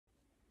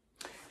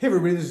Hey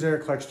everybody, this is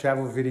Eric Clark's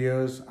Travel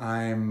Videos.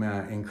 I'm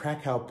in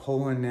Krakow,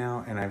 Poland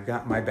now, and I've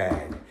got my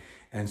bag.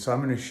 And so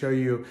I'm going to show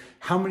you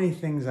how many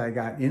things I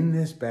got in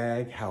this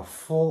bag, how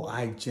full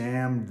I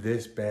jammed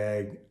this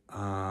bag,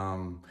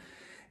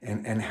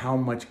 and how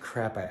much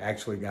crap I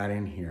actually got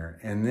in here.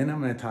 And then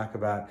I'm going to talk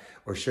about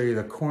or show you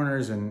the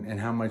corners and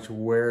how much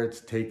wear it's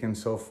taken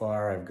so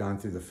far. I've gone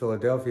through the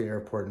Philadelphia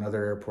airport and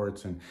other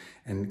airports and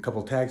a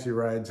couple taxi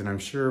rides, and I'm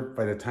sure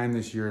by the time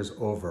this year is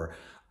over,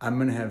 I'm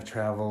going to have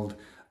traveled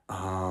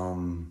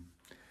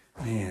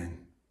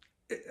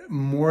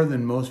more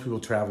than most people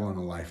travel in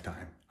a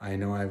lifetime. I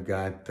know I've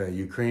got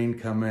Ukraine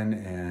coming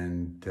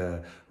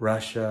and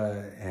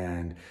Russia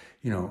and,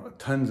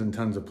 tons and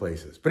tons of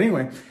places. But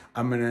anyway,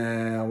 I'm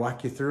gonna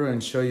walk you through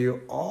and show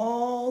you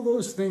all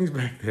those things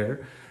back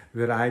there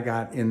that I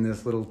got in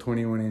this little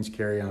 21-inch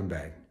carry-on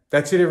bag.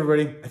 That's it,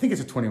 everybody. I think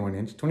it's a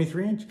 21-inch,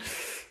 23-inch.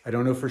 I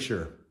don't know for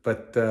sure,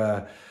 but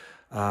the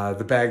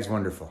bag's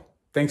wonderful.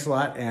 Thanks a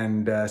lot,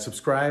 and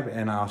subscribe,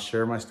 and I'll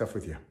share my stuff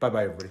with you.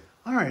 Bye-bye, everybody.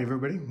 All right,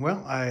 everybody.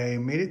 Well, I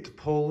made it to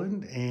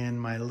Poland, and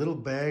my little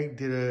bag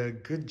did a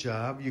good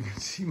job. You can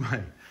see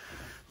my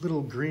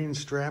little green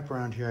strap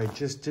around here. I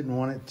just didn't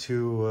want it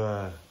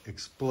to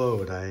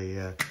explode.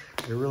 I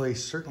really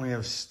certainly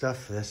have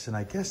stuffed this, and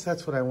I guess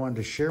that's what I wanted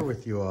to share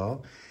with you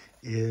all,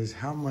 is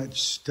how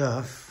much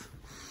stuff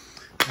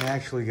I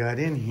actually got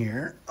in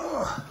here.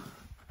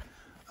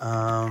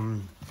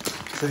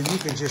 So you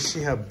can just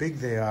see how big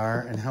they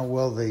are and how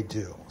well they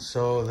do.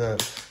 So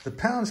the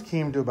pounds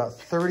came to about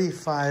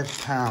 35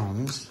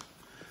 pounds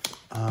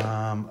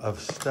of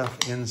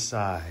stuff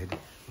inside,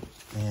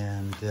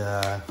 and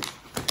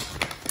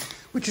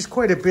which is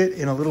quite a bit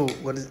in a little,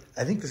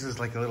 I think this is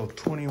like a little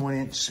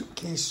 21-inch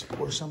suitcase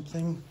or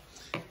something,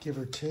 give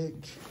or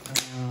take.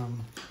 Let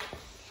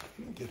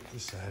me get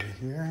this out of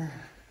here.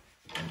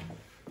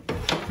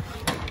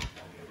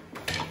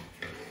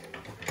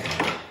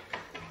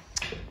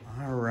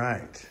 All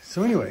right,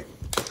 so anyway,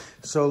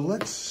 so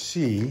let's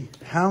see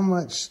how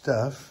much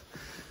stuff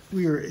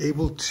we are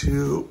able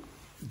to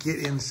get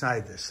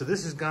inside this. So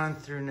this has gone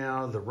through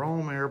now the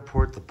Rome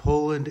airport, the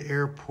Poland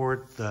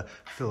airport, the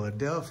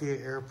Philadelphia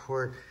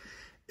airport.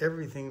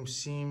 Everything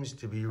seems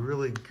to be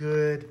really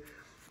good.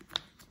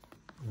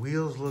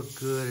 Wheels look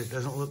good. It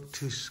doesn't look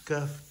too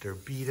scuffed or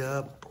beat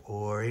up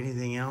or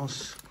anything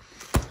else.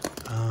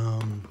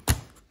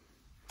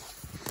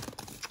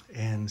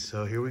 And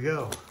so here we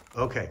go.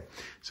 Okay,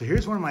 so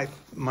here's one of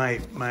my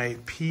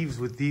peeves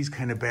with these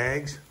kind of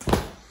bags.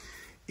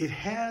 It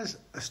has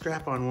a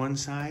strap on one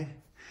side,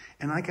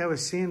 and like I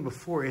was saying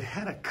before, it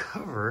had a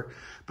cover,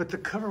 but the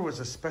cover was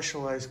a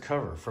specialized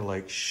cover for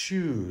like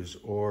shoes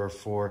or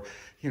for,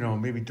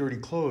 maybe dirty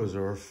clothes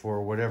or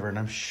for whatever. And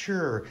I'm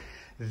sure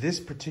this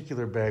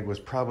particular bag was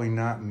probably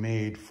not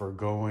made for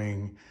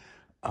going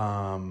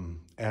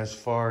as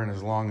far and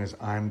as long as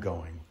I'm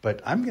going,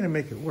 but I'm gonna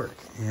make it work.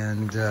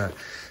 And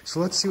so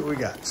let's see what we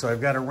got. So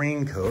I've got a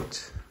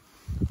raincoat.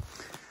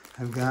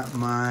 I've got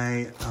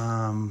my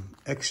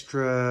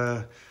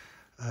extra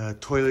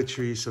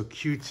toiletries, so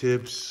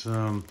Q-tips,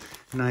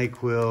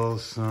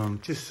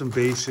 NyQuil, just some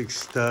basic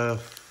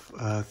stuff,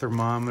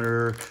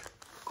 thermometer,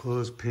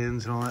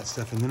 clothespins and all that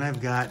stuff. And then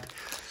I've got,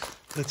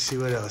 let's see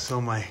what else.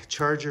 So my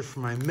charger for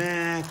my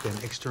Mac, an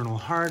external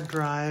hard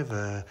drive,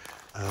 a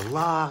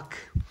lock.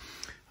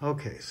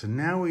 Okay, so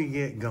now we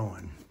get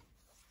going.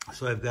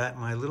 So I've got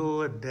my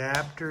little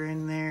adapter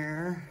in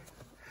there.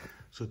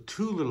 So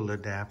 2 little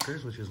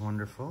adapters, which is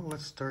wonderful.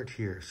 Let's start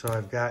here. So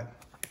I've got,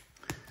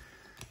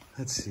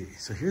 let's see.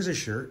 So here's a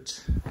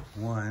shirt,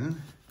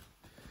 one.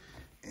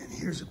 And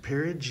here's a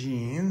pair of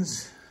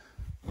jeans.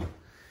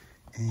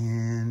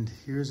 And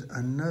here's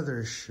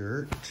another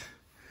shirt.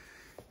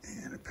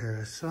 And a pair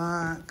of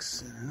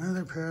socks, and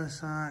another pair of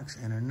socks,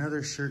 and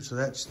another shirt. So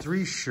that's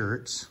 3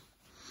 shirts.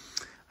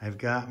 I've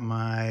got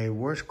my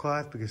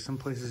washcloth because some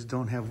places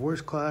don't have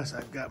washcloths.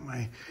 I've got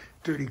my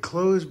dirty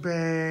clothes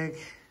bag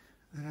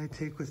that I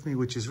take with me,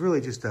 which is really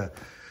just a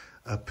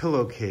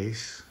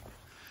pillowcase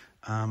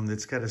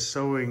that's got a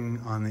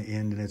sewing on the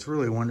end, and it's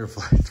really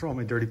wonderful. I throw all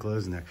my dirty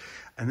clothes in there.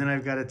 And then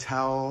I've got a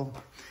towel.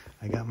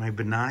 I got my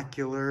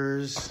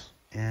binoculars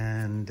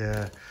and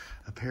a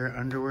pair of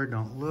underwear.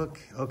 Don't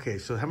look. Okay,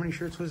 so how many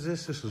shirts was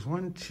this? This was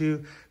 1,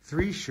 2,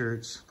 3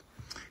 shirts.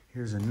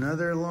 Here's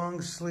another long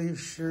sleeve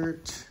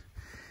shirt.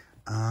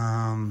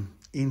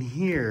 In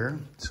here,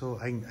 so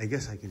I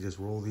guess I could just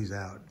roll these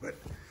out, but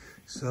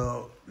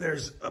so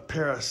there's a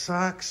pair of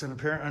socks and a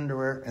pair of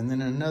underwear, and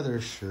then another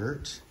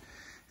shirt,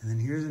 and then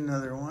here's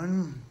another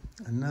one,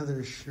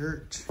 another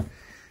shirt,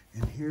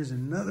 and here's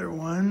another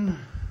one,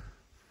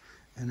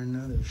 and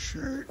another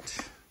shirt,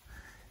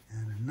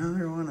 and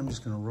another one. I'm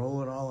just gonna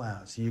roll it all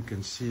out so you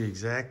can see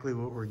exactly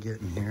what we're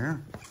getting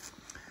here.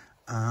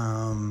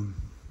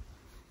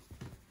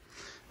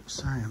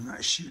 Sorry, I'm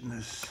not shooting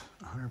this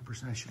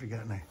 100%. I should have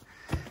gotten a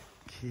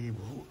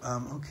cable.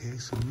 Okay,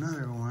 so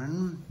another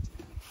one.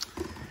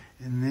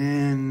 And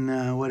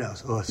then what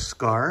else? Oh, a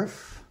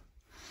scarf,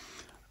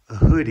 a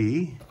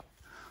hoodie,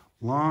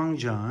 long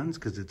johns,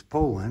 because it's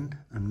Poland,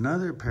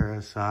 another pair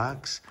of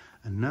socks,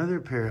 another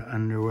pair of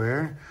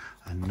underwear,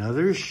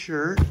 another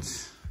shirt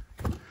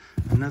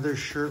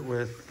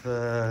with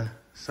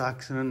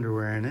socks and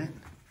underwear in it,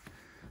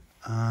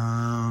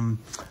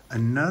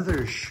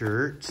 another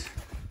shirt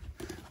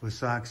with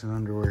socks and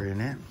underwear in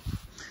it,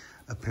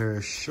 a pair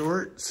of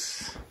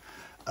shorts,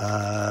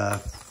 my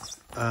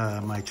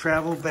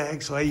travel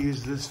bag. So I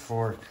use this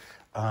for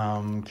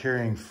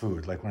carrying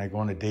food. Like when I go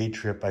on a day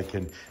trip, I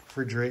can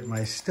refrigerate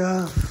my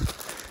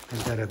stuff.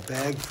 I've got a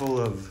bag full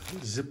of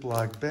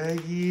Ziploc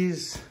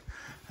baggies.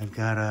 I've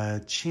got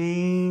a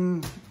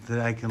chain that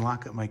I can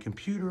lock up my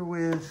computer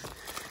with.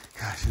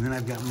 Gosh, and then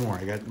I've got more.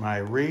 I got my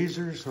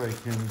razor so I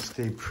can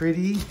stay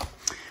pretty.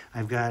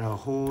 I've got a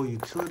whole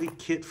utility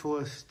kit full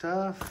of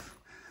stuff.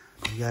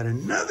 I've got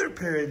another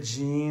pair of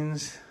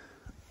jeans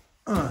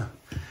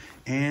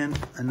and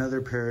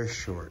another pair of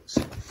shorts.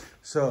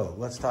 So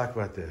let's talk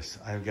about this.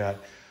 I've got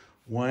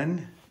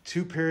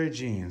two pair of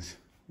jeans,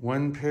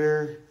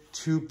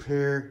 two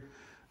pair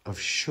of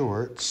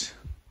shorts,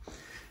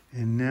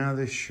 and now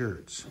the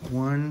shirts.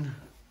 1,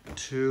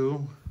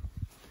 2,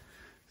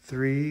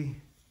 3,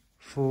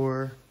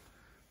 4,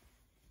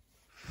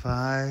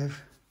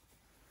 5,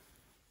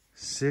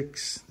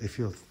 6, they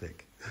feel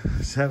thick,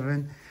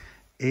 7,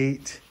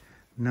 8,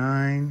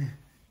 9,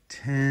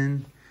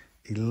 10,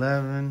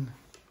 11,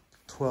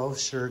 12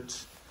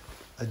 shirts,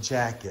 a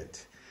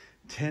jacket,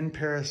 10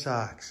 pair of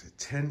socks,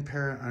 10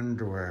 pair of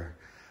underwear,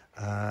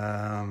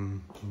 a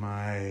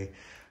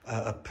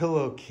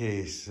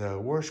pillowcase, a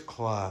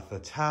washcloth, a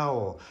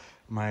towel,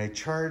 my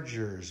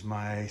chargers,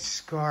 my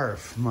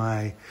scarf,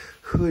 my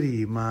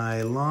hoodie,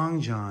 my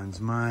long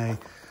johns, my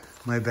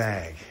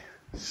bag.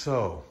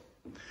 So,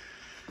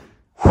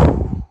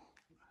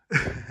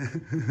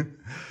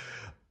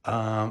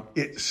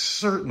 it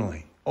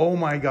certainly, oh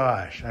my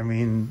gosh, I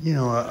mean, you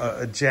know,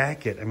 a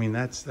jacket, I mean,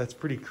 that's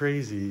pretty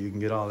crazy. You can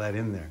get all that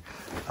in there.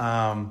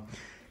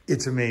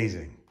 It's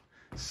amazing.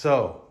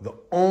 So the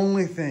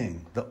only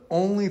thing that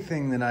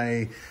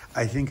I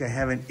think I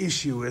have an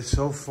issue with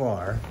so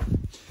far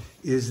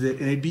is that,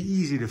 and it'd be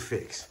easy to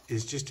fix,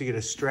 is just to get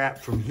a strap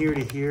from here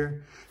to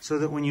here so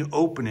that when you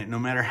open it, no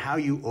matter how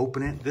you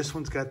open it, this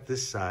one's got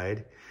this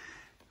side,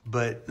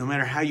 but no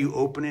matter how you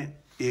open it,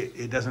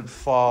 it doesn't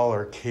fall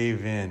or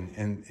cave in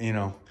and, you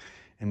know,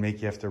 and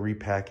make you have to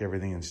repack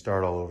everything and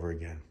start all over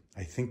again.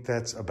 I think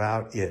that's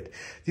about it.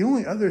 The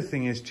only other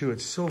thing is too,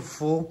 it's so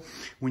full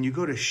when you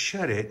go to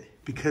shut it,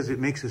 because it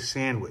makes a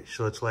sandwich.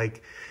 So it's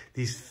like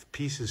these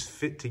pieces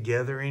fit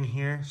together in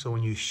here. So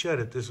when you shut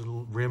it, this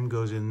little rim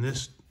goes in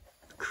this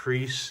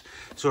crease.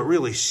 So it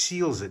really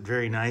seals it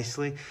very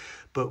nicely.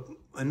 But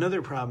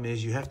another problem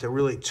is you have to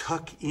really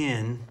tuck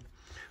in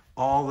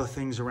all the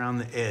things around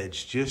the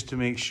edge just to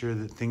make sure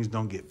that things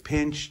don't get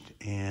pinched.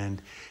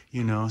 And,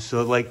 you know,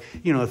 so like,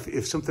 you know,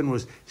 if something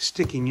was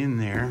sticking in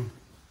there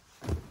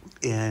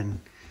and,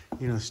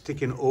 you know,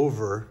 sticking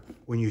over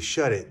when you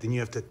shut it, then you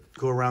have to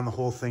go around the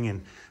whole thing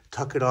and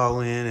tuck it all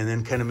in and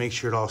then kind of make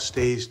sure it all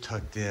stays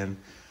tucked in.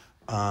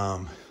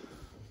 But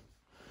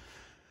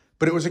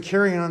it was a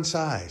carry-on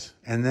size,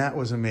 and that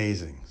was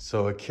amazing.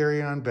 So a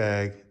carry-on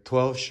bag,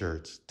 12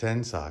 shirts,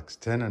 10 socks,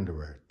 10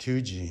 underwear,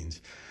 2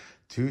 jeans,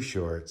 2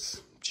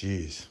 shorts.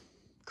 Geez,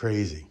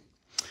 crazy.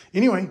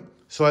 Anyway,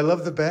 so I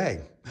love the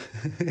bag.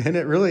 And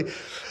it really,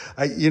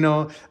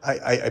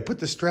 I put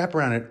the strap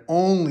around it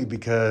only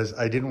because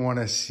I didn't want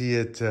to see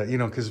it, you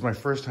know, because it's my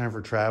first time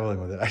for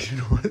traveling with it. I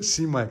didn't want to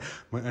see my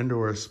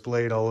underwear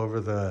splayed all over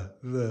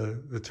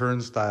the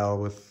turnstile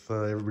with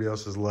everybody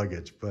else's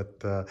luggage.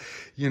 But,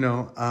 you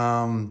know,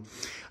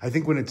 I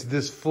think when it's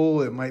this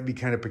full, it might be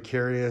kind of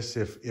precarious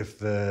if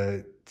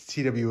the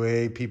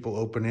TWA people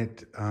open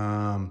it.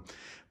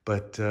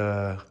 But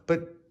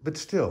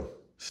still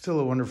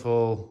a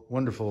wonderful,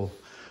 wonderful,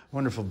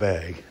 wonderful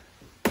bag.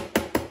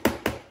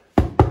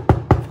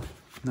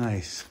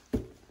 Nice,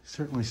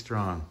 certainly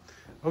strong.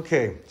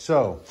 Okay,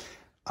 so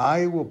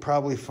I will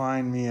probably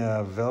find me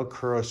a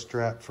Velcro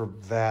strap for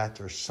that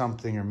or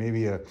something, or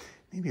maybe a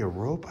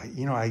rope.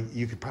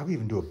 You could probably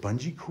even do a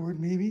bungee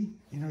cord, maybe,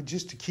 you know,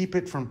 just to keep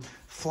it from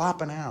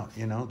flopping out,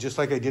 you know, just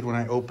like I did when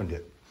I opened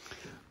it.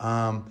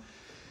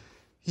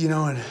 You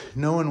know, and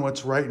knowing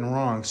what's right and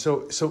wrong.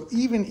 So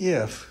even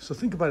if, so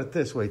think about it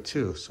this way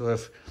too. So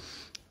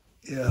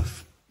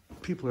if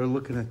people are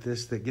looking at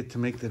this that get to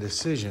make the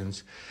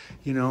decisions,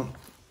 you know,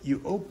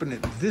 you open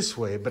it this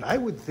way, but I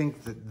would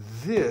think that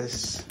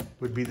this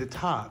would be the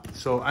top.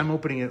 So I'm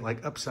opening it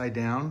like upside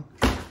down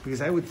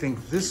because I would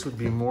think this would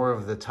be more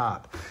of the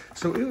top.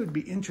 So it would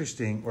be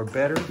interesting or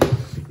better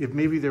if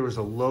maybe there was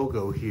a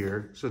logo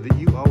here so that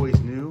you always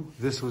knew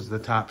this was the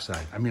top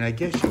side. I mean, I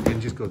guess you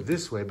can just go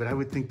this way, but I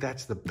would think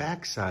that's the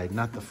back side,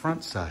 not the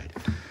front side.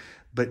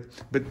 But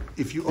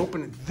if you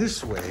open it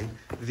this way,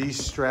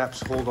 these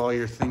straps hold all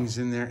your things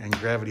in there and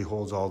gravity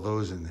holds all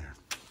those in there.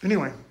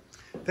 Anyway,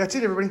 that's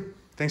it, everybody.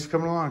 Thanks for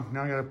coming along.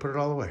 Now I got to put it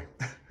all away.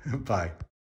 Bye.